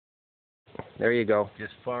There you go.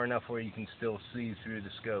 Just far enough where you can still see through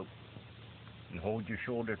the scope. And hold your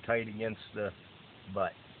shoulder tight against the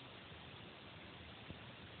butt.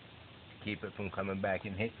 Keep it from coming back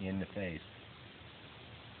and hitting you in the face.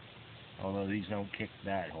 Although these don't kick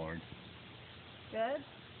that hard. Good.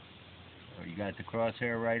 Oh, you got the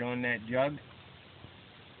crosshair right on that jug?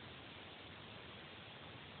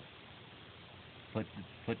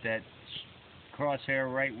 Put that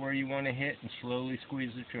crosshair right where you want to hit and slowly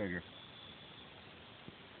squeeze the trigger.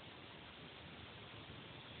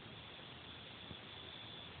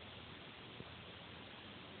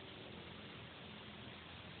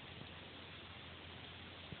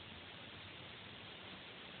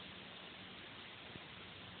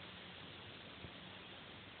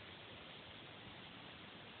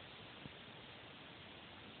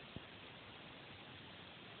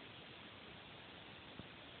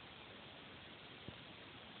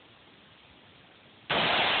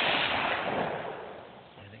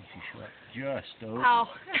 Just over. Ow.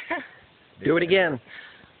 Do it again.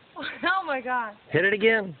 Oh my God. Hit it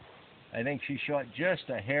again. I think she shot just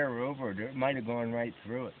a hair over it. It might have gone right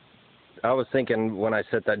through it. I was thinking when I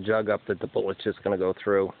set that jug up that the bullet's just going to go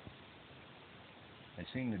through. I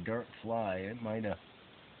seen the dirt fly. It might have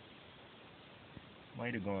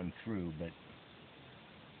gone through, but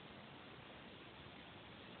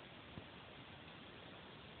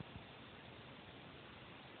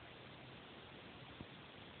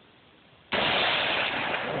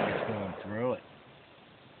through it.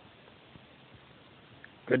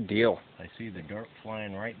 Good deal. I see the dirt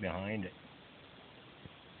flying right behind it.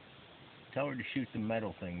 Tell her to shoot the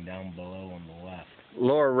metal thing down below on the left.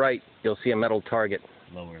 Lower right, you'll see a metal target.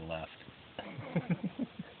 Lower left.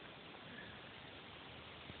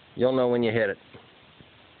 You'll know when you hit it.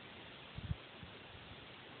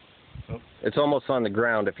 Oh. It's almost on the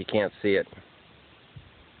ground if you can't see it.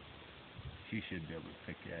 She should be able to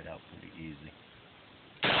pick that out pretty easy.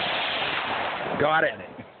 Got it.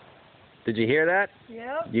 Did you hear that?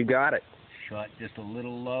 Yep. You got it. Shot just a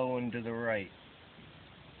little low and to the right.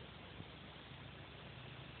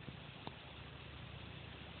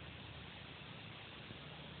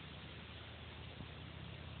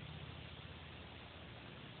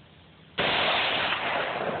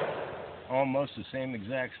 Almost the same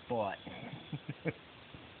exact spot.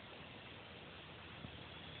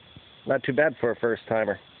 Not too bad for a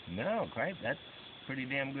first-timer. No, right? That's pretty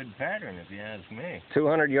damn good pattern if you ask me.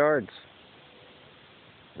 200 yards.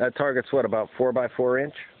 That target's what, about 4 by 4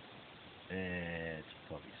 inch? It's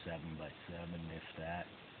probably 7 by 7, if that.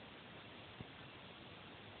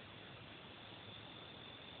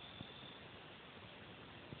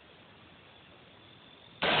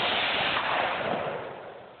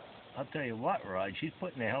 I'll tell you what, Rod, she's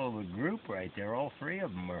putting a hell of a group right there. All three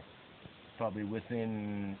of them are probably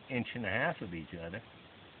within 1.5 inches of each other.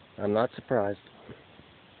 I'm not surprised.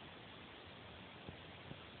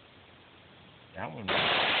 That one.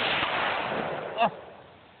 Oh!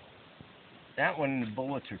 That one, the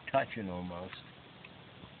bullets are touching almost.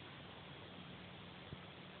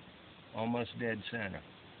 Almost dead center.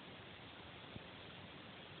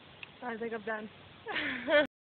 I think I'm done.